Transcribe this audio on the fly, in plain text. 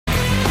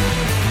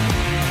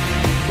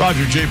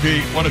Roger,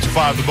 JP,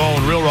 102.5 The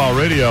Bone, Real Raw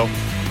Radio,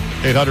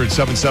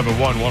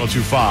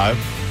 800-771-1025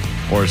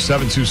 or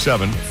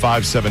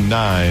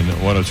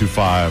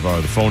 727-579-1025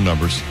 are the phone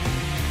numbers.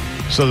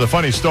 So the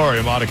funny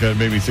story, Monica,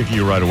 made me think of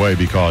you right away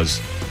because,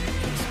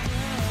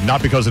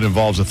 not because it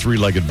involves a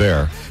three-legged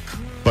bear,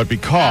 but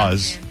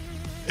because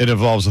it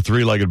involves a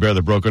three-legged bear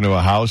that broke into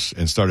a house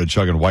and started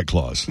chugging White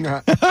Claws.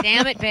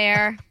 Damn it,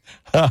 bear.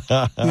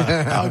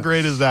 How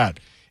great is that?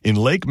 In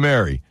Lake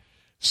Mary.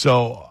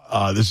 So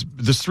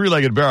this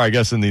three-legged bear, I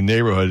guess, in the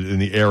neighborhood, in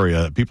the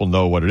area, people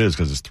know what it is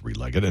because it's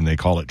three-legged, and they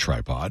call it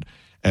tripod.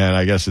 And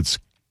I guess it's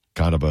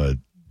kind of a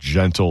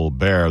gentle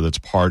bear that's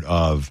part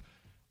of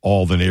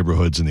all the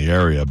neighborhoods in the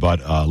area. But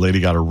a lady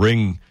got a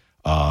Ring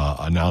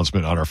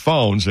announcement on her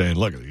phone saying,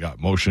 look, you got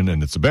motion,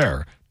 and it's a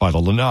bear by the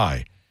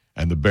lanai.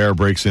 And the bear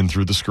breaks in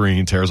through the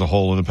screen, tears a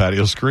hole in the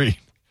patio screen.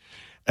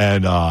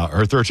 And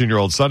her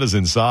 13-year-old son is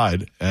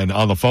inside and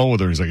on the phone with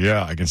her. He's like,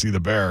 yeah, I can see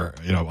the bear,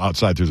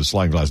 outside through the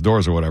sliding glass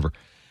doors or whatever.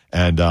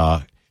 And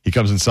he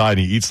comes inside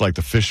and he eats like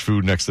the fish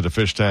food next to the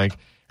fish tank.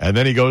 And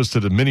then he goes to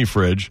the mini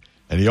fridge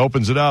and he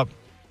opens it up.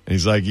 And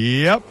he's like,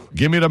 yep,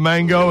 give me the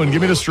mango and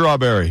give me the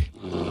strawberry.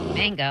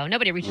 Mango?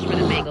 Nobody reaches for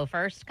the mango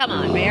first. Come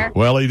on, bear.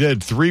 Well, he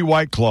did. 3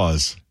 White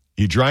Claws.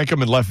 He drank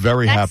them and left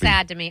very happy. That's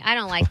sad to me. I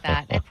don't like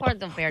that. That poor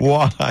little bear.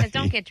 Why?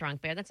 Don't get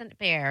drunk, bear. That's a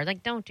bear.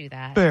 Like, don't do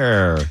that.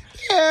 Bear.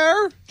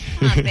 Come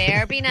on,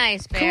 bear. Be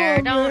nice, bear.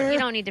 On, bear. You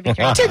don't need to be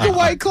drunk. Take a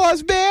White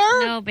Claws,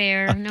 bear. No,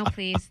 bear. No,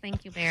 please.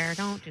 Thank you, bear.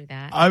 Don't do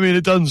that. I mean,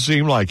 it doesn't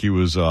seem like he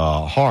was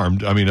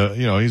harmed. I mean,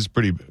 he's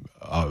pretty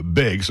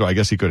big, so I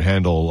guess he could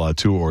handle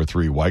 2 or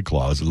 3 White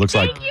Claws. It looks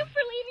like. Thank you for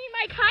leaving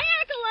my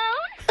kayak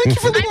alone. Thank you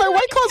for leaving my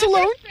White Claws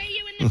alone. Spray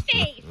you in the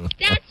face.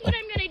 That's what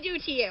I'm going to do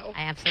to you.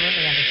 I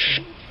absolutely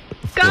understand.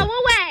 Go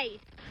away.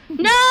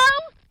 No.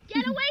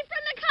 Get away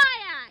from the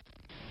kayak.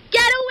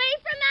 Get away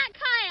from that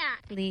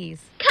kayak. Please.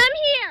 Come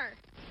here.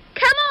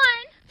 Come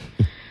on.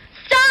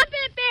 Stop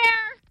it,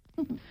 bear.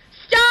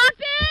 Stop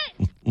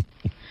it.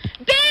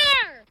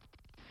 Bear.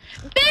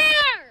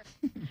 Bear.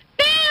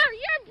 Bear,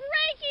 you're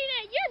breaking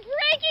it. You're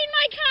breaking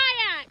my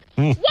kayak.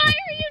 Why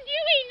are you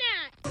doing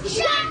that?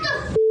 Shut the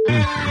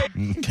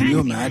Can you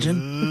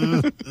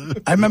imagine?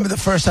 I remember the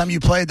first time you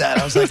played that.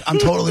 I was like, I'm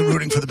totally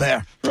rooting for the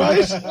bear.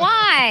 Right?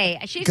 Why?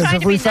 She's Because trying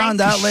if to we be found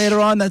nice. out later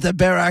on that the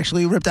bear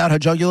actually ripped out her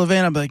jugular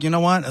vein, I'd be like, you know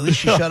what? At least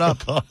she shut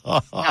up.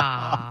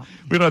 Aw.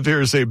 We don't have to hear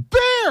her say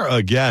bear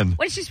again.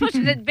 What is she supposed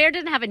to? The bear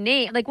doesn't have a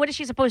name. Like, what is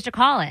she supposed to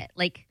call it?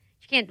 Like,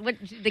 she can't. What?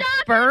 The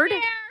Stop bird? it,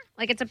 bear.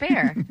 Like, it's a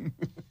bear.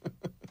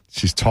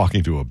 She's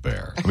talking to a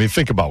bear. I mean,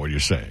 think about what you're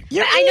saying.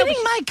 You're I know, eating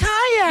but my You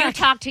kayak.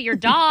 talk to your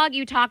dog.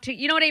 You talk to.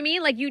 You know what I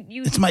mean? Like you.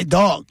 It's my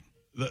dog.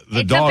 The It's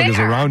a dog is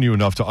bear. around you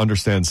enough to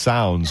understand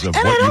sounds of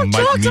And what I you don't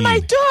might talk mean. to my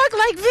dog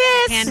like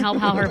this. Can't help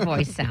how her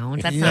voice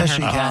sounds. That's Yes, not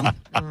she her can. fault.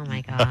 Oh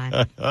my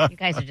god, you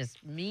guys are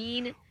just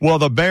mean. Well,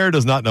 the bear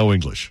does not know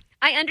English.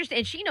 I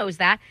understand. She knows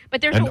that,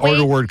 but there's And a way. or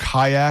the word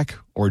kayak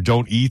or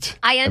don't eat.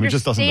 I mean, it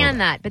just doesn't know understand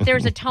that, but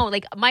there's a tone.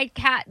 Like my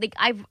cat, like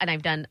I've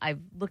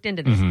looked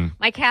into this. Mm-hmm.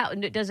 My cat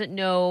doesn't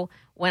know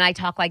when I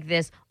talk like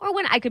this, or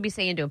when I could be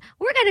saying to him,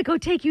 "We're gonna go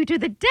take you to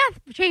the death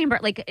chamber."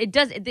 Like it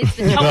does. It's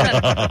the tone of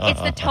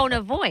it's the tone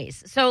of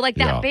voice. So like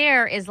that Yeah.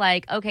 bear is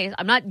like, okay,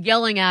 I'm not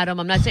yelling at him.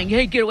 I'm not saying,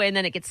 "Hey, get away," and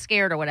then it gets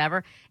scared or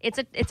whatever. It's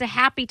a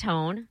happy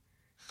tone.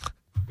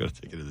 I'm going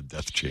to take it to the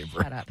death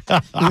chamber. Shut up. I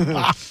don't know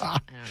what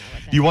that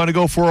You want to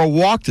go for a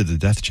walk to the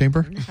death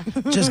chamber?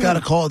 Just got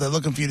a call. They're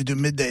looking for you to do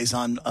middays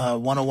on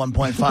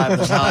 101.5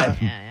 The Side.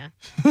 Yeah.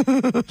 I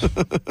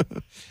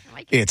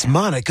like It's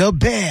Monica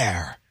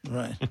Bear.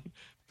 Right.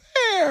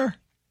 Bear.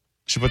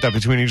 Should put that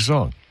between each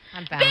song.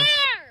 I'm bound. bear.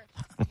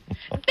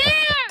 Bear.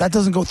 That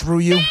doesn't go through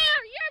you. Bear,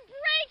 you're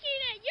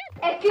breaking it.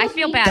 You're I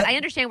feel bad. I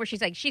understand where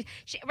she's like she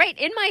right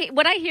in my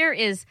what I hear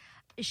is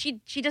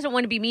she doesn't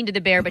want to be mean to the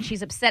bear, but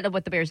she's upset of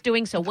what the bear's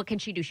doing. So what can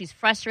she do? She's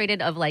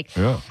frustrated of like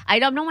I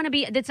don't want to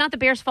be. It's not the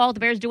bear's fault. The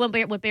bear's doing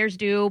what bears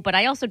do, but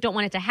I also don't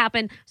want it to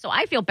happen. So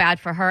I feel bad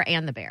for her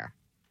and the bear.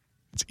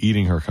 It's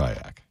eating her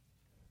kayak.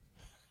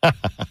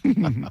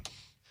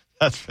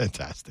 That's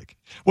fantastic.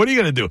 What are you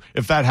going to do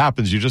if that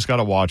happens? You just got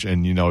to watch,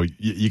 and you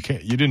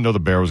can't. You didn't know the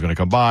bear was going to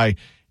come by.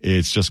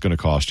 It's just going to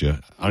cost you.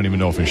 I don't even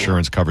know if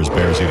insurance covers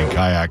bears eating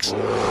kayaks,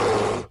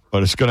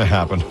 but it's going to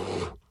happen.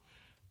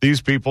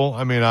 These people,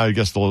 I mean, I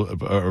guess they'll,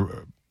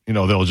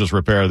 they'll just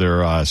repair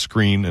their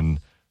screen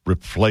and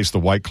replace the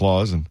White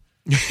Claws, and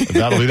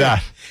that'll be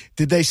that.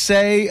 Did they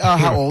say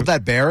how old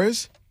that bear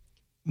is?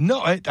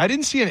 No, I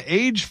didn't see an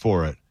age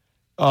for it.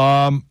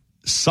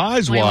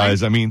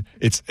 Size-wise, I mean,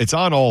 it's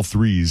on all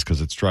threes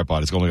because it's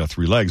tripod. It's only got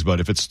 3 legs,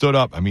 but if it stood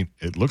up, I mean,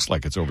 it looks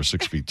like it's over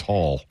 6 feet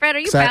tall. Fred, are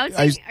you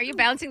bouncing? Are you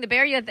bouncing the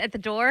bear? You at the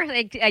door?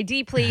 Like,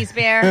 ID, please,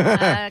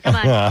 bear. Come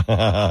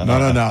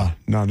on.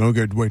 No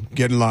good. Wait,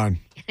 get in line.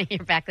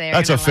 You're back there.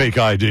 That's You're a not fake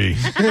ID.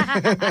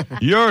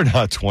 You're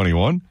not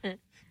 21.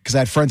 Because I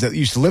had friends that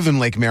used to live in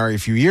Lake Mary a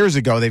few years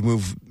ago. They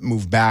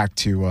moved back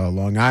to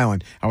Long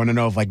Island. I want to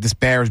know if like this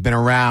bear has been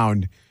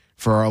around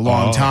for a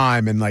long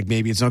time, and like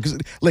maybe it's not because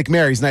Lake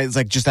Mary's nice. It's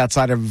like just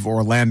outside of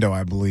Orlando,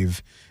 I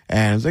believe,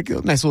 and it's like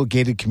a nice little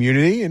gated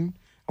community. And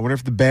I I wonder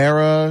if the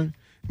bear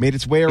made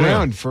its way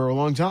around for a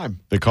long time.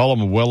 They call him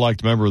a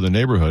well-liked member of the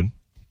neighborhood.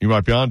 You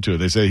might be onto it.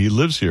 They say he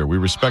lives here. We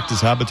respect his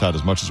habitat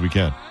as much as we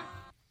can.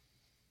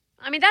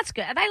 I mean, that's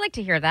good. I like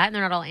to hear that, and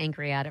they're not all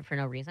angry at it for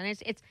no reason.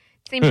 It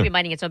seems to be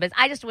minding its own business.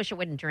 I just wish it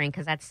wouldn't drink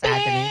because that's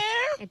sad to me.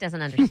 It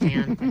doesn't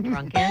understand what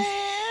drunk is.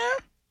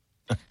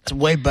 It's a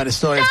way better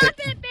story. Stop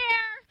it,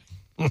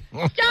 Bear!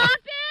 Stop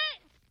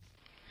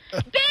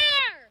it! Bear!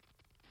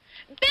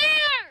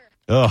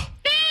 Ugh.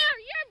 Bear,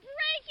 you're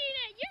breaking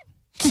it!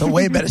 It's a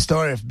way better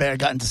story if Bear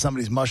got into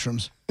somebody's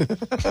mushrooms.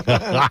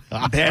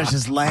 Bear's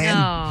just laying,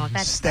 No,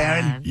 that's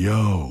staring. sad.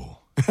 Yo.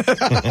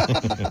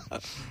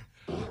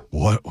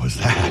 What was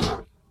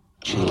that?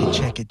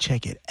 Check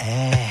it.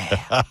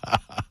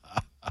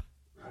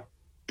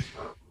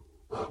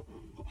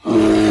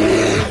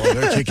 Oh,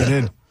 They're kicking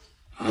in.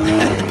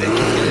 They kick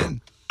it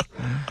in.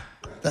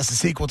 That's the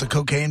sequel to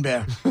Cocaine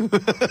Bear.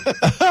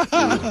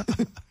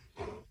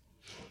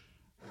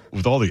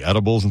 With all the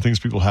edibles and things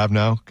people have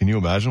now, can you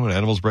imagine when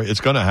animals break?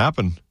 It's going to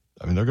happen.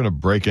 I mean, they're going to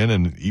break in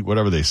and eat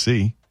whatever they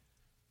see.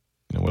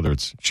 You know, whether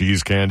it's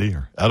cheese candy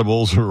or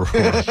edibles or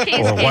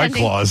White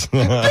Claws.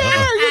 Bear,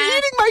 you're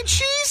eating my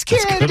cheese It's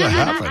candy. going to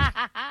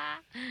happen.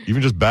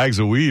 Even just bags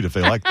of weed if they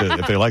like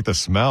the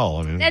smell.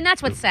 I mean, And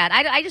that's what's sad.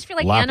 I just feel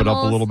like lap it animals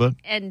up a little bit.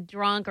 and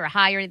drunk or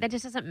high, or that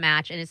just doesn't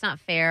match, and it's not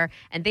fair,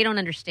 and they don't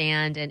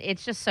understand, and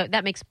it's just so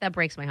that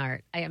breaks my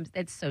heart.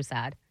 It's so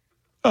sad.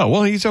 Oh,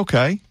 well, he's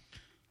okay.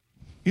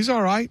 He's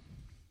all right.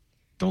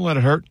 Don't let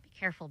it hurt. Be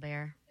careful,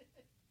 Bear.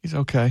 He's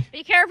okay.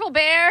 Be careful,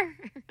 Bear.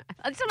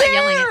 I'm still not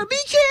yelling at Be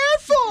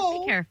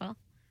careful. Be careful.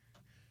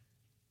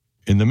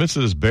 In the midst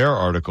of this bear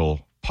article,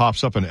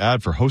 pops up an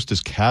ad for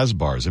Hostess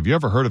Kazbars. Have you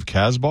ever heard of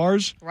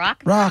Kazbars?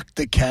 Rock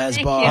the Thank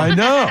Kazbar. you. I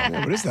know.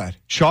 What is that?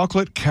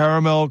 Chocolate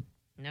caramel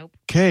Nope.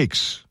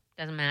 cakes.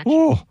 Doesn't match.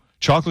 Oh,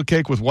 chocolate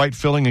cake with white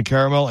filling and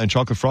caramel and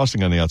chocolate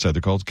frosting on the outside.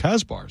 They're called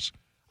Kazbars.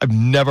 I've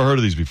never heard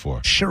of these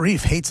before.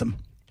 Sharif hates him.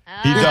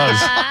 He does.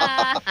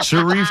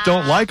 Sharif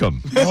don't like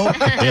them.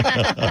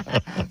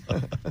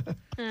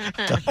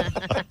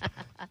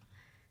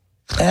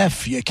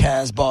 F you,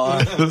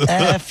 Kazbar.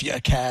 F you,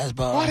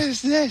 Kazbar. What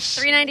is this?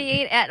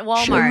 $3.98 at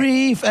Walmart.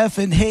 Sharif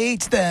effing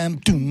hates them.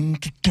 Doom,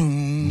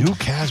 doom. New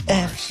Kazbars.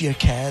 F you,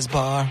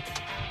 Kazbar.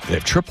 They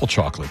have triple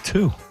chocolate,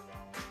 too.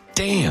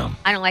 Damn.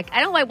 I don't like.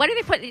 Why do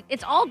they put?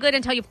 It's all good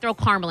until you throw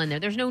caramel in there.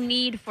 There's no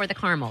need for the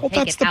caramel. Well, Take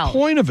that's it the out.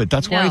 point of it.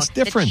 That's why No, it's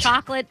different. The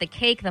chocolate, the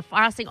cake, the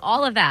frosting,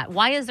 all of that.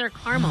 Why is there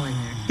caramel in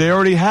there? They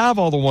already have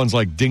all the ones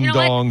like ding know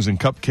what? dongs and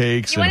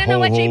cupcakes You and wanna know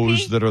what,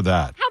 ho-hos JP? that are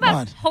that. How about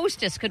What?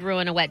 Hostess could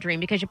ruin a wet dream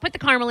because you put the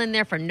caramel in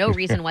there for no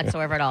reason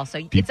whatsoever at all. So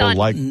it's People on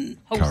like Hostess.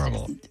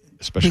 caramel,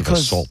 especially with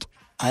Because salt.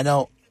 I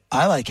know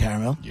I like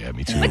caramel. Yeah,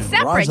 me too. But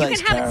separate. Ron's You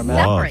likes can have caramel. it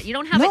separate. You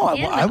don't have No, it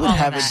in I would all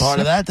have of it that. part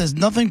of that. There's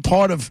nothing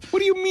part of. What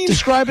do you mean?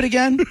 Describe it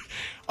again.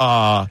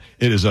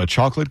 It is a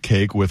chocolate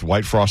cake with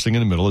white frosting in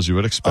the middle, as you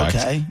would expect.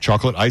 Okay.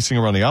 Chocolate icing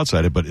around the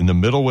outside, but in the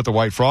middle with the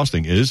white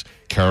frosting is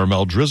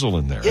caramel drizzle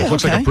in there. Yeah, It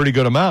looks like okay. a pretty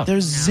good amount.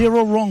 There's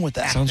zero wrong with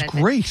that. Sounds The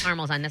great.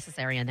 Caramel's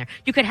unnecessary in there.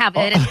 You could have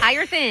an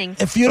entire thing.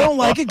 If you don't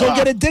like it, go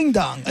get a ding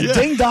dong. A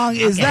ding dong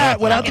is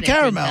that without the Get it, ding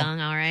caramel. dong,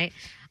 all right.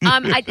 So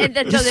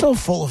You're so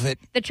full of it.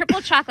 the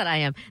triple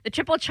chocolate the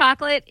triple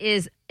chocolate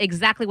is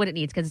exactly what it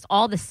needs because it's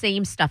all the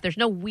same stuff. There's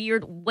no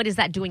weird what is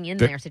that doing in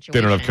there situation.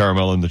 They don't have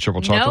caramel in the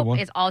triple chocolate Nope, one?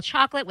 it's all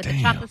chocolate with the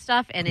Damn. chocolate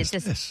stuff, and What it's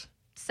is just this?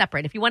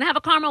 separate. If you want to have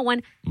a caramel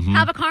one, Mm-hmm.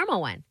 have a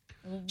caramel one.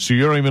 So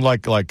you don't even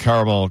like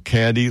caramel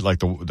candy, like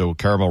the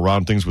caramel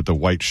round things with the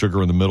white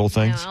sugar in the middle No,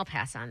 things? I'll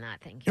pass on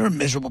that. Thank you. You're a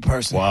miserable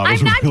person. Wow, I'm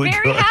those are not really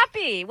very good.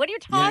 happy. What are you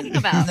talking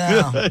about?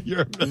 No.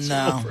 You're a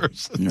miserable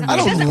person. I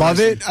don't love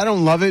it. I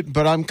don't love it,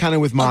 but I'm kind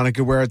of with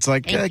Monica where it's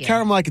like Thank you.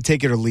 caramel, I could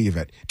take it or leave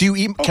it. Do you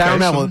eat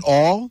caramel so- at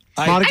all,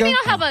 Monica? I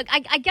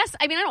mean, I guess.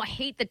 I mean, I don't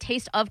hate the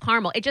taste of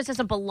caramel. It just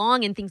doesn't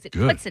belong in things it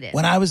Good. puts it in.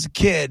 When I was a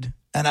kid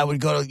and I would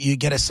go to, you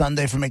get a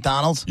sundae from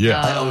McDonald's?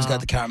 Yeah. I always got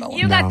the caramel one.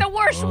 You got the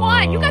worst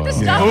one. You got the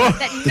stuff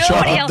that The,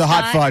 nobody else the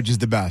hot got. fudge is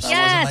the best.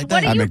 Yes. like What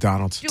that. are At you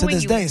McDonald's. doing, To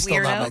this you day, it's still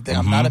weirdo? not my thing.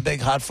 I'm not a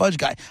big hot fudge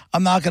guy.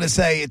 I'm not going to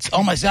say it's,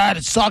 oh my God,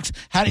 it sucks.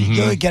 How do you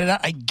do it? Get it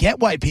out? I get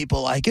why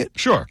people like it.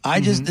 Sure.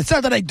 I just, it's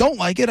not that I don't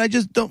like it. I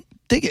just don't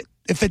dig it.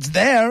 If it's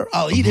there,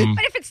 I'll eat it.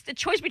 But if it's the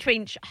choice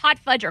between hot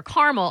fudge or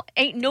caramel,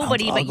 ain't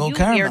nobody I'll but go you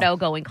caramel. weirdo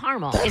going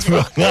caramel. That's Isn't it?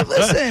 right. Hey,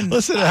 listen.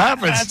 Listen, it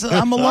happens.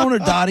 I'm a loner,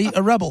 Dottie,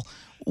 a rebel.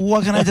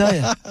 What can I tell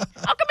you? How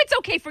come it's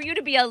okay for you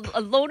to be a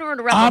loner and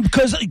a rebel?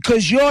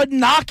 Because you're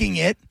knocking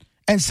it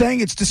and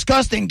saying it's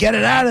disgusting. Get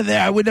it out of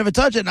there. I would never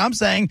touch it. And I'm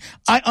saying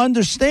I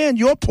understand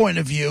your point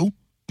of view,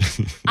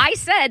 I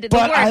said the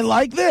but words. I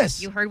like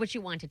this. You heard what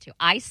you wanted to.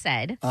 I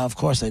said. Of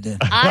course I did.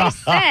 I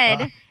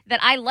said that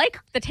I like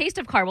the taste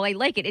of caramel. I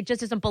like it. It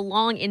just doesn't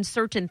belong in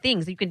certain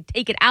things. You can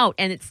take it out,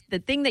 and it's the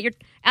thing that you're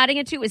adding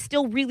it to is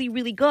still really,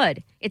 really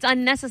good. It's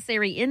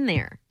unnecessary in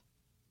there,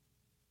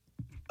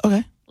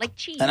 Okay. like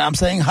cheese. And I'm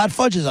saying hot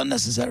fudge is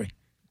unnecessary.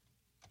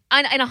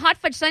 And a hot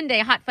fudge sundae,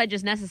 hot fudge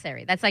is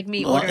necessary. That's like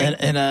me Well, ordering.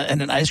 and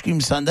an ice cream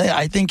sundae,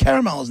 I think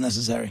caramel is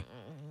necessary.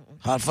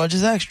 Hot fudge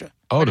is extra.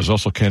 Oh, there's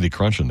also Candy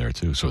Crunch in there,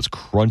 too. So it's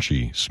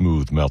crunchy,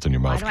 smooth, melt in your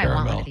Why mouth do I caramel.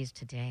 want one of these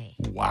today?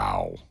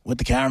 Wow. With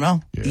the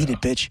caramel? Yeah. Eat it,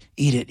 bitch.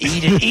 Eat it,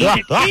 eat it, eat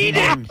it, eat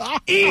it,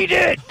 eat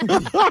it.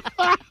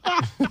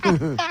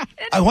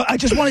 I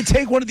just want to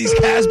take one of these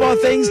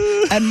Kazbars things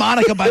and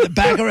Monica by the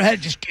back of her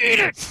head, just eat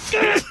it,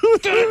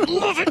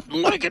 love it,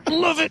 like it,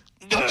 love it.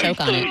 I'll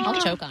choke on it.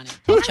 I'll choke on it.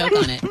 I'll choke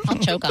on it. I'll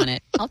choke on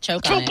it. I'll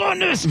choke on it. Choke on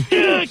this.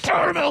 Yeah,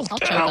 caramel I'll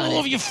choke all on it.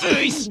 over your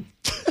face.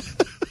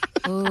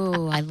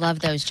 Ooh, I love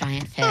those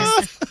giant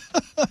fists.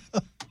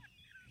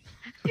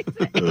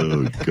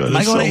 Oh, God, Am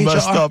I that's so going to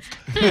messed HR? up.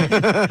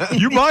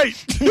 You might.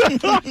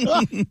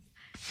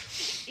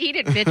 Eat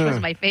it, bitch was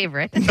my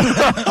favorite.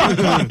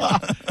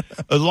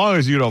 As long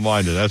as you don't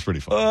mind it, that's pretty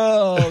fun.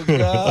 Oh,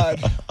 God.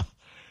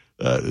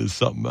 That is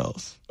something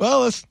else.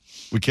 Well,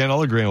 we can't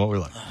all agree on what we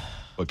like.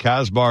 But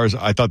Kazbars,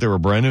 I thought they were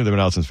brand new. They've been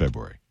out since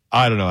February.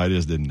 I don't know. I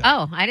just didn't know.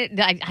 Oh,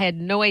 I had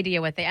no idea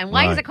what they. And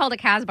why is it called a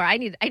Kazbar? I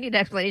need an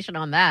explanation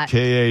on that.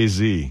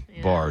 K-A-Z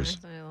Yeah, bars.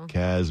 so-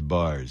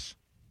 Kazbars.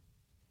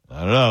 I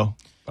don't know,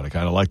 but I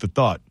kind of like the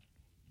thought.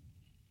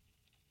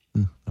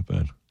 Not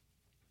bad.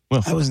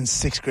 Well, I was in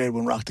 6th grade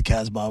when Rock the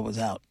Kazbar was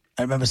out.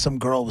 I remember some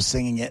girl was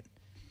singing it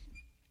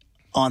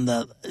on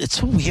the. It's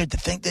so weird to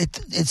think.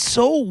 It's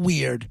so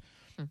weird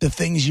the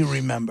things you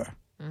remember.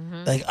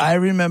 Mm-hmm. Like I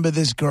remember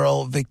this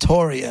girl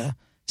Victoria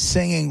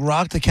singing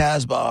Rock the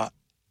Kazbar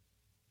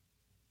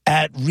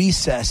at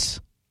recess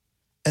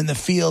in the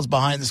fields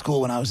behind the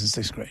school when I was in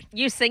 6th grade.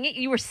 You sing it?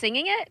 You were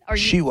singing it, or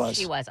She was.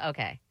 She was.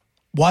 Okay.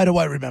 Why do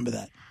I remember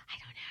that?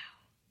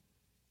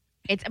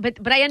 It's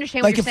but I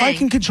understand Like what if you're saying. I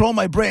can control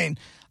my brain,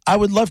 I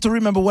would love to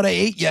remember what I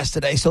ate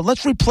yesterday. So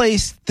let's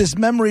replace this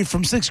memory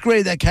from 6th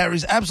grade that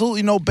carries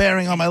absolutely no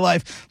bearing on my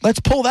life. Let's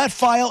pull that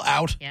file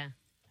out Yeah.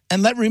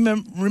 and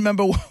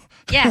remember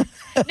Yeah.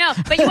 No,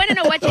 but you want to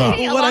know what? what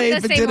Along I ate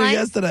the for same dinner lines,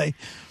 yesterday.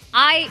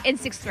 I in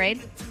 6th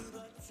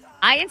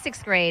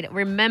grade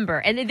remember,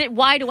 and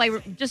why do I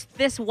just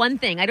this one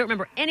thing? I don't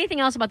remember anything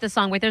else about this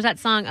song. Wait, there's that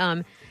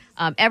song.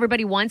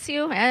 Everybody wants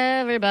you.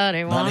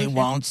 Everybody Money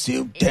wants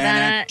you.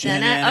 wants you.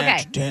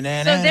 Okay.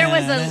 So there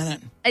was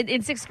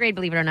in 6th grade,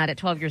 believe it or not, at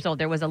 12 years old,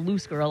 there was a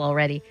loose girl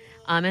already.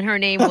 And her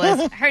name was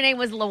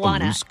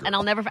Lawana. And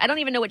I don't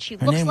even know what she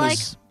Her looks name like.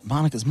 was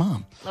Monica's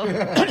mom.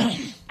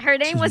 Her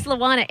name was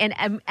Lawana,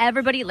 and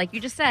everybody, like you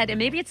just said, and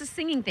maybe it's a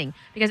singing thing,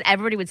 because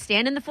everybody would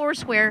stand in the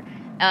Foursquare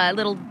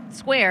little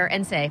square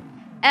and say,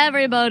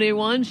 "Everybody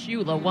wants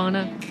you,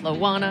 Lawana,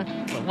 Lawana,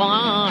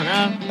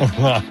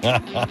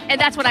 Lawana."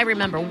 And that's what I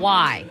remember.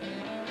 Why?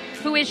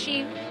 Who is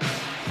she?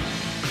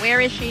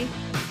 Where is she?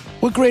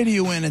 What grade are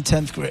you in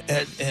 10th grade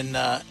at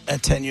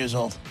 10 years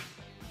old?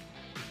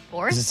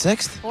 Fourth? Is it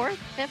 6th? Fourth?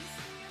 Fifth?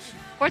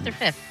 Fourth or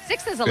fifth?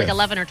 Sixth is like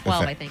 11 or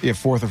 12, I think. Yeah,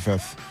 4th or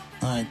 5th.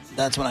 All right,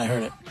 that's when I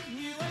heard it.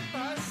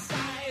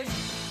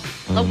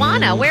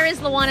 Lawana, where is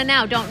Lawana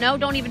now? Don't know.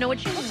 Don't even know what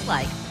she looks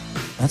like.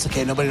 That's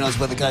okay. Nobody knows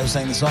where the guy who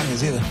sang the song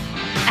is either.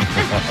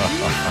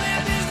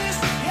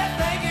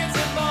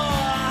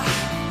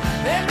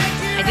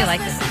 I do like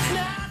this song.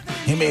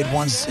 He made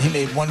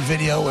one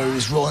video where he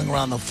was rolling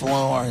around the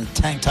floor in a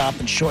tank top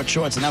and short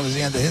shorts, and that was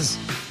the end of his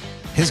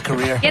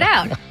career. Get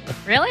out.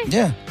 Really?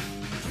 Yeah.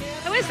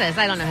 Who is this?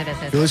 I don't know who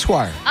this is. Billy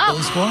Squire.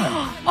 Billy Squire.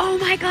 Oh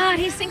my God,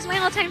 he sings my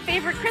all-time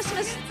favorite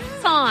Christmas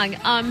song.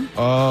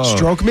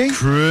 Stroke Me?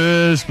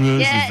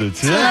 Christmas Yeah,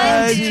 is the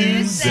time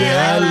to say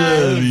I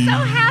love you. So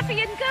happy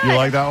and good. You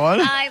like that one?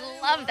 I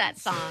love that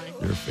song.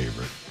 Your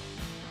favorite.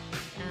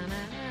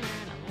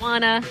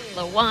 Lawana.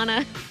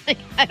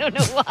 I don't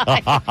know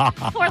why.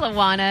 Poor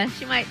Lawana.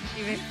 She might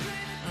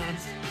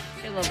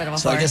a little bit of a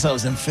So I heart. guess I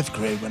was in 5th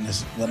grade when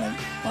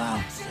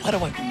wow. Why do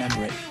I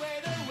remember it?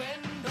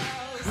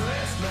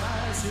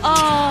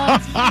 Oh,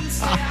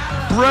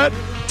 Brett,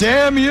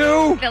 damn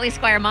you. Billy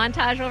Squire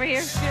montage over here.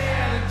 This is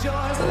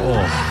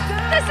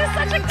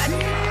such a good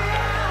song.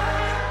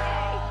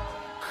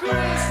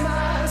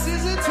 Christmas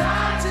is a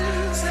time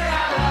to say I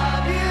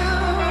love you.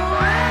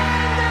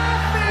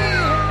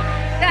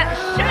 That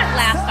should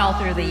last all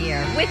through the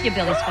year. With you,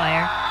 Billy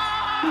Squire.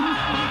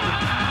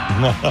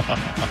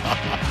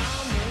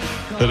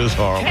 That is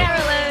horrible.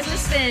 Carolers to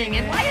sing.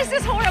 And why is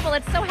this horrible?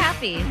 It's so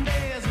happy.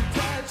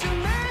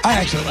 I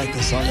actually like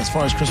this song as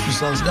far as Christmas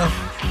songs go.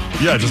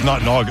 Yeah, just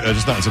not in August,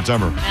 just not in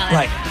September.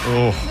 Right.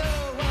 Oh.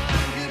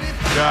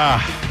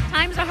 Yeah.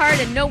 Times are hard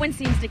and no one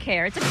seems to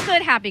care. It's a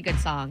good, happy, good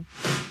song.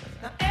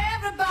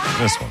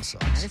 This one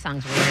sucks. This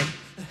song's weird.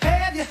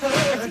 Have you What's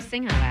heard? he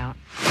singing about?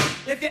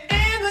 If you're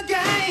in the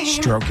game,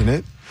 Stroking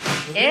it.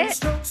 It?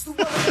 strokes the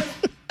word.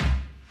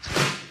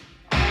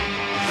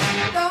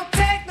 Don't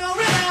take no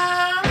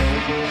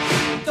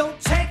rhythm. Don't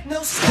take no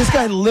This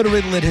guy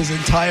literally lit his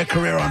entire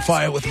career on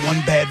fire with one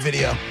bad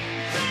video.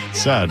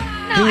 Sad.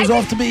 He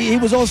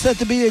was all set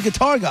to be a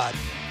guitar god.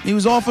 He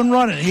was off and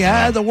running. He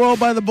had the world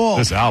by the balls.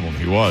 This album,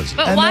 he was.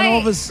 But And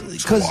why?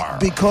 then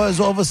because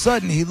all of a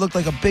sudden he looked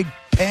like a big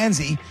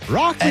pansy.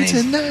 Rock And me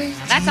he's- tonight.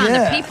 That's on the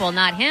Yeah. people,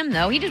 not him,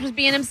 though. He just was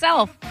being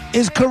himself.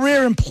 His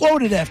career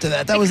imploded after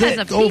that. That was Because it.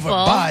 of Over.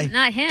 people, Bye.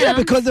 not him. Yeah,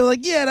 because they're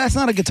like, yeah, that's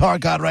not a guitar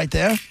god right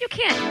there. You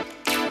can't.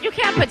 You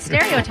can't put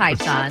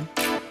stereotypes on.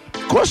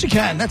 Of course you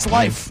can. That's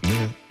life.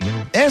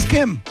 Ask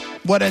him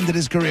what ended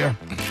his career.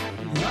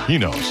 He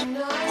knows.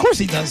 Of course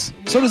he does.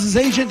 So does his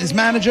agent, his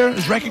manager,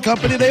 his record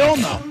company. They all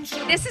know.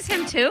 This is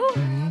him too?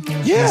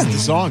 Yeah. This is the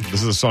song.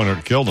 This is the song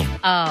that killed him.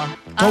 Oh.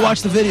 Go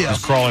watch the video.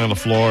 He's crawling on the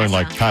floor in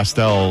like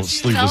pastel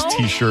sleeveless So?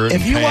 T-shirt.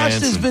 If and you watch pants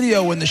this and-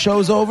 video when the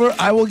show's over,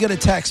 I will get a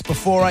text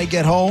before I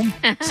get home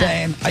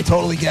saying, I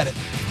totally get it.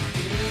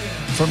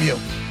 From you,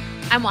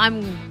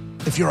 I'm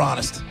if you're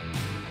honest.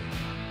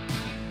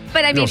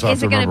 but I You mean, also have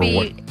is to it going to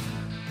remember be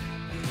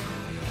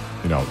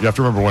you have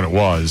to remember when it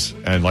was,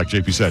 and like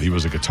JP said, he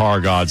was a guitar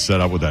god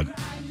set up with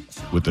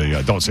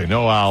the Don't Say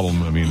No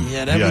album. I mean, He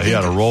had he had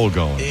everything- a role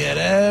going. He had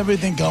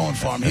everything going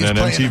for him. He And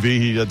was then playing,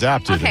 MTV, he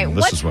adapted. Okay, and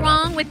this what's is what wrong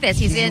happened. with this?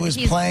 He He's was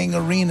playing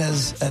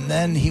arenas, and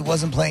then he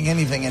wasn't playing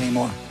anything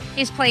anymore.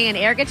 He's playing an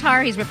air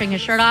guitar. He's ripping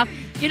his shirt off.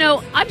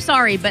 I'm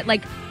sorry, but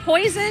like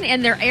Poison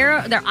and their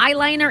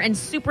eyeliner and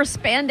super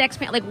spandex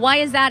pants. Like, why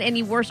is that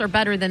any worse or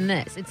better than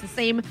this? It's the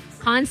same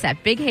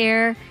concept. Big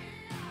hair,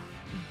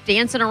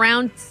 dancing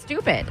around,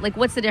 stupid. Like,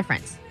 what's the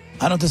difference?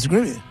 I don't disagree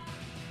with you.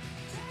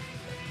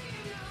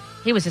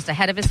 He was just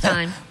ahead of his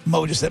time.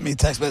 Mo just sent me a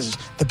text message.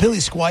 The Billy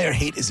Squire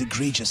hate is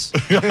egregious.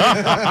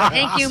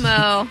 Thank you,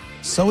 Mo.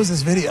 So is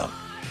this video.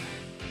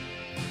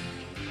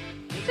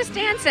 He's just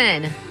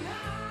dancing.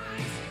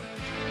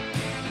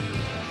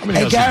 I mean, he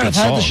Hey, has some Gareth, good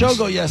how'd the show songs.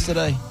 go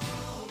yesterday?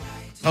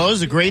 Oh, it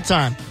was a great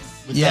time.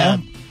 With Yeah?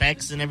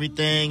 Bex and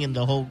everything and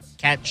the whole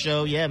cat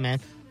show. Yeah, man.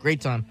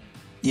 Great time.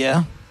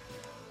 Yeah.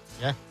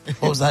 Yeah.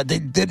 What was that?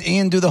 Did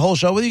Ian do the whole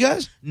show with you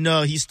guys?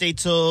 No, he stayed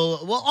till,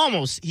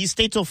 almost. He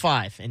stayed till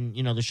 5. And,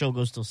 the show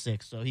goes till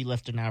 6. So he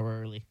left an hour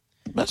early.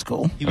 That's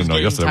cool. He I was don't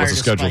know getting yesterday.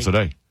 What's the tired schedule of Spike.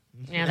 today?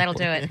 Yeah, that'll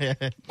do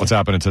it. What's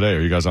happening today?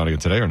 Are you guys on again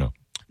today or no?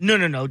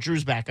 No.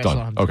 Drew's back. I saw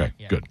Done. him. Okay, today.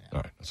 Yeah, good. yeah.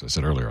 All right. As I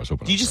said earlier, I was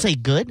hoping. Did you just say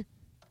good?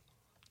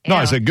 No,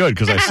 I said good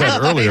because I said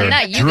earlier.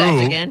 Not you Drew.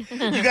 guys again.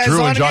 You guys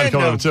Drew on and John again?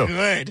 come No, over too.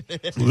 Good.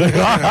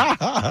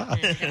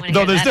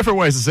 No, there's different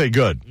ways to say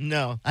good.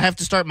 No. I have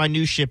to start my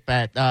new ship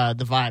at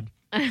the Vibe.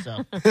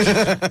 So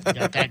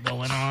got that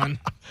going on.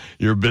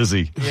 You're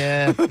busy.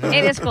 Yeah.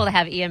 It is cool to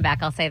have Ian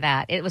back. I'll say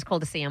that. It was cool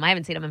to see him. I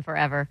haven't seen him in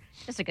forever.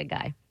 Just a good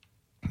guy.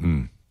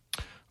 All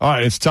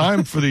right, it's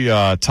time for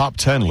the top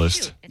 10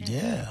 list.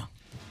 Yeah,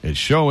 It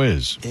show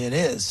is. it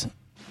is.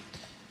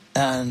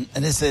 And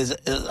this is,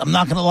 I'm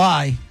not going to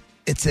lie,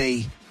 it's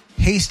a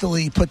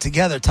hastily put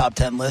together top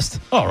 10 list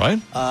All right.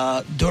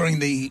 during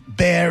the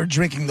Bear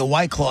drinking the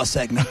White Claw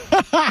segment.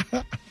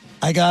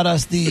 I got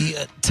us the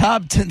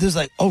top 10. There's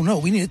like, oh no,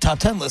 we need a top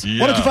 10 list.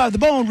 Yeah. 105 The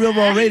Bone, Real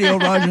Raw Radio,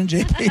 Roger and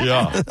JP.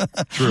 Yeah,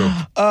 true.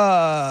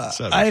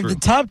 I have the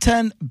top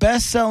 10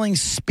 best-selling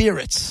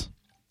spirits,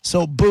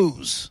 so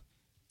booze,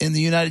 in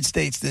the United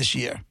States this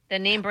year. The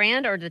name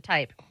brand or the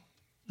type?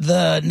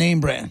 The name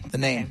brand, the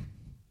name.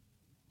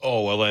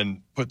 Oh, well,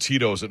 then put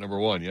Tito's at number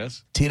 1,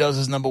 yes? Tito's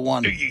is number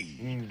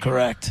 1.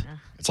 Correct.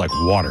 It's like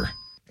water,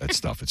 that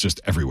stuff. It's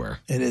just everywhere.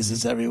 It is.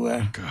 It's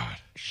everywhere. God.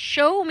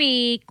 Show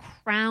me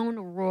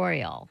Crown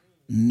Royal.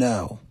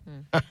 No.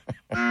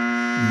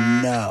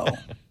 No.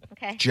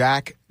 Okay.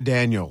 Jack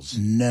Daniels.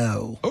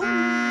 No.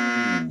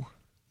 Oh,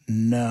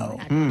 No.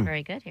 Not doing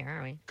very good here,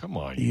 are we? come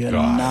on, you You're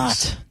guys.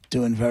 not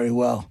doing very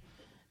well.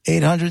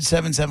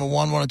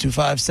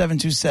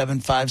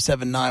 800-771-1025,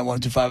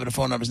 727-579-1025 are the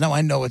phone numbers. Now,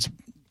 I know it's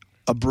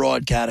a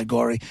broad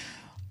category,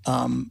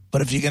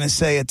 but if you're going to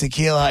say a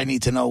tequila, I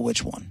need to know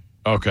which one.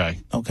 Okay.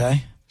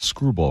 Okay?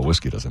 Screwball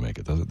whiskey doesn't make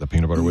it, does it? The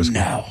peanut butter whiskey?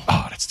 No.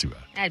 Oh, that's too bad.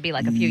 That'd be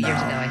like a few years ago,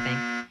 I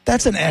think.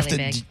 That's an Really after.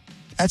 big.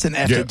 That's an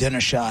after Yeah.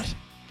 dinner shot.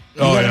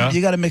 Oh,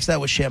 You got to mix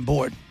that with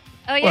Chambord.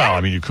 Oh, yeah? Well,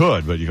 I mean, you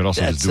could, but you could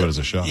also just That's do it as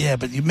a shot. Yeah,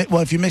 but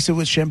if you mix it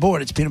with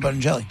Chambord, it's peanut butter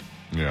and jelly.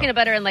 Yeah. Peanut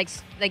butter and like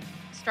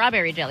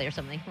strawberry jelly or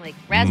something. Like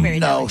raspberry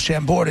No, jelly.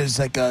 Chambord is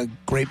like a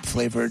grape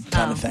flavored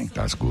kind of thing.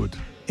 That's good.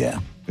 Yeah,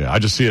 Yeah, I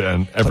just see it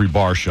on every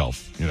bar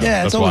shelf. You know?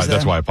 Yeah, it's always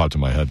that's there. why it popped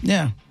in my head.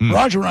 yeah.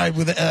 Roger and I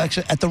were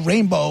actually at the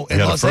Rainbow in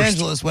Yeah, the Los first.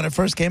 Angeles when it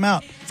first came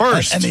out.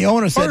 First. and the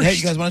owner said, First. "Hey,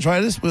 you guys want to try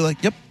this?" We were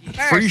like, "Yep."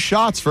 Free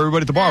shots for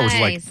everybody at the bar, which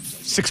was like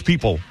Nice. 6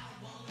 people.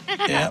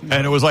 Yeah.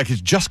 And it was like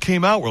it just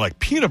came out. We're like,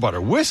 peanut butter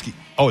whiskey.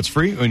 Oh, it's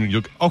free?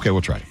 Okay,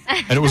 we'll try it.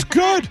 And it was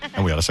good.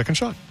 And we had a second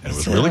shot. And it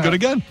was really good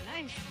again.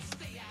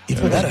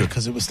 Even better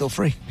because it was still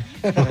free.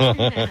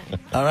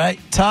 All right,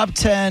 top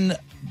 10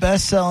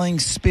 best-selling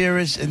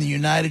spirits in the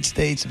United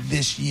States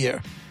this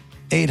year.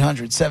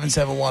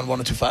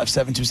 800-771-1025,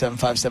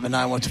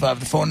 727-579-1025.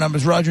 The phone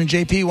numbers, Roger and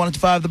JP,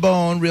 1025 The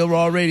Bone, Real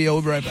Raw Radio.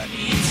 We'll be right back.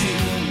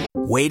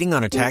 Waiting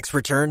on a tax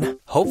return?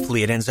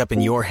 Hopefully it ends up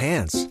in your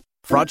hands.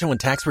 Fraudulent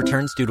tax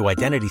returns due to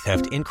identity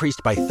theft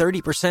increased by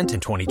 30% in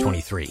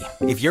 2023.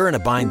 If you're in a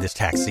bind this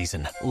tax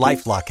season,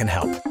 LifeLock can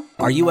help.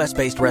 Our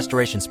U.S.-based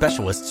restoration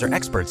specialists are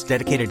experts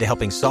dedicated to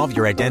helping solve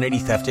your identity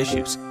theft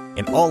issues.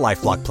 And all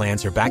LifeLock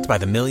plans are backed by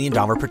the $1 Million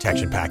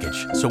Protection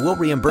Package. So we'll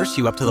reimburse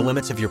you up to the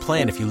limits of your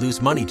plan if you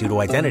lose money due to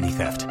identity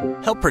theft.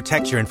 Help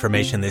protect your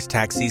information this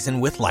tax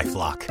season with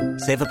LifeLock.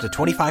 Save up to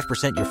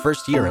 25% your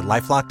first year at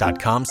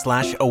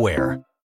LifeLock.com/aware.